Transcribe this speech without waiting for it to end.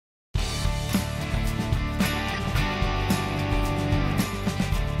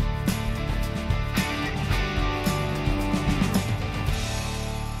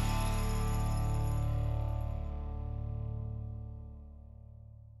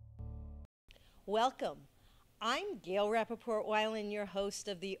Welcome. I'm Gail Rappaport Weiland, your host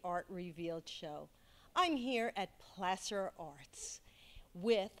of the Art Revealed show. I'm here at Placer Arts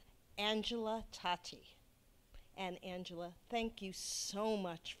with Angela Tati. And Angela, thank you so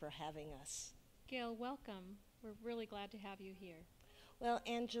much for having us. Gail, welcome. We're really glad to have you here. Well,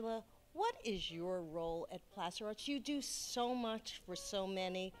 Angela, what is your role at Placer Arts? You do so much for so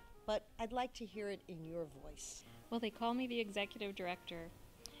many, but I'd like to hear it in your voice. Well, they call me the executive director,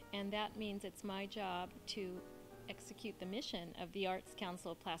 and that means it's my job to execute the mission of the Arts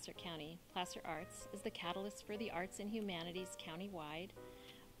Council of Placer County. Placer Arts is the catalyst for the arts and humanities countywide.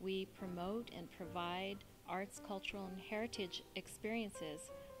 We promote and provide arts, cultural, and heritage experiences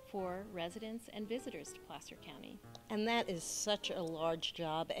for residents and visitors to Placer County. And that is such a large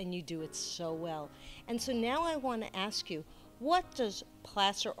job, and you do it so well. And so now I want to ask you, what does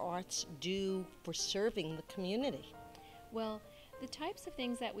Placer Arts do for serving the community? Well, the types of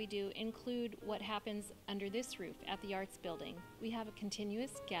things that we do include what happens under this roof at the Arts Building. We have a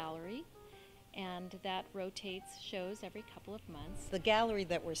continuous gallery, and that rotates shows every couple of months. The gallery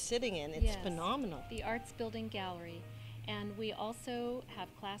that we're sitting in, it's Yes, phenomenal. the Arts Building Gallery. And we also have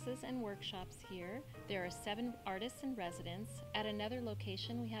classes and workshops here. There are 7 artists in residence. At another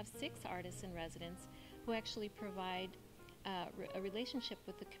location, we have 6 artists in residence who actually provide a relationship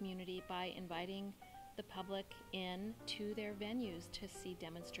with the community by inviting the public in to their venues to see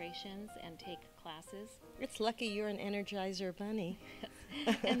demonstrations and take classes. It's lucky you're an Energizer bunny.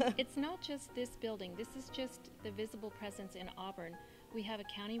 And it's not just this building. This is just the visible presence in Auburn. We have a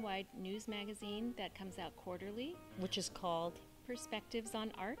countywide news magazine that comes out quarterly, Which is called? Perspectives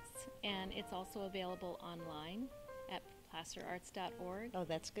on Arts, and it's also available online at placerarts.org. Oh,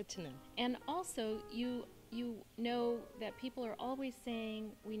 that's good to know. And also, you know that people are always saying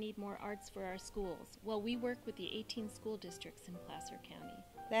we need more arts for our schools. Well, we work with the 18 school districts in Placer County.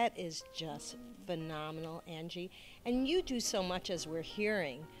 That is just phenomenal, Angie. And you do so much as we're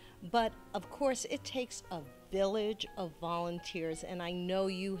hearing. But of course, it takes a village of volunteers, and I know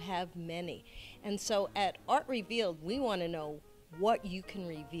you have many. And so at Art Revealed, we want to know what you can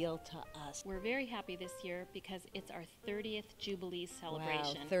reveal to us. We're very happy this year because it's our 30th Jubilee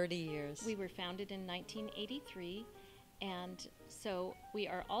celebration. Wow, 30 years. We were founded in 1983, and so we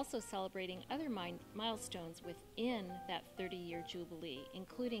are also celebrating other milestones within that 30-year Jubilee,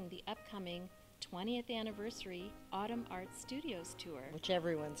 including the upcoming 20th anniversary Autumn Art Studios tour. Which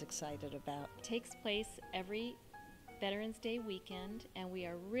everyone's excited about. It takes place every Veterans Day weekend, and we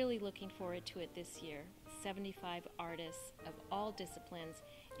are really looking forward to it this year. 75 artists of all disciplines,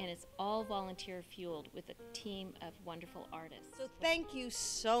 and it's all volunteer fueled with a team of wonderful artists. So thank you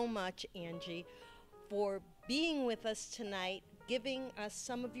so much, Angie, for being with us tonight, giving us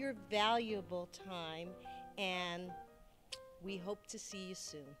some of your valuable time, and we hope to see you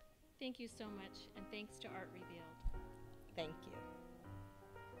soon. Thank you so much, and thanks to Art Revealed.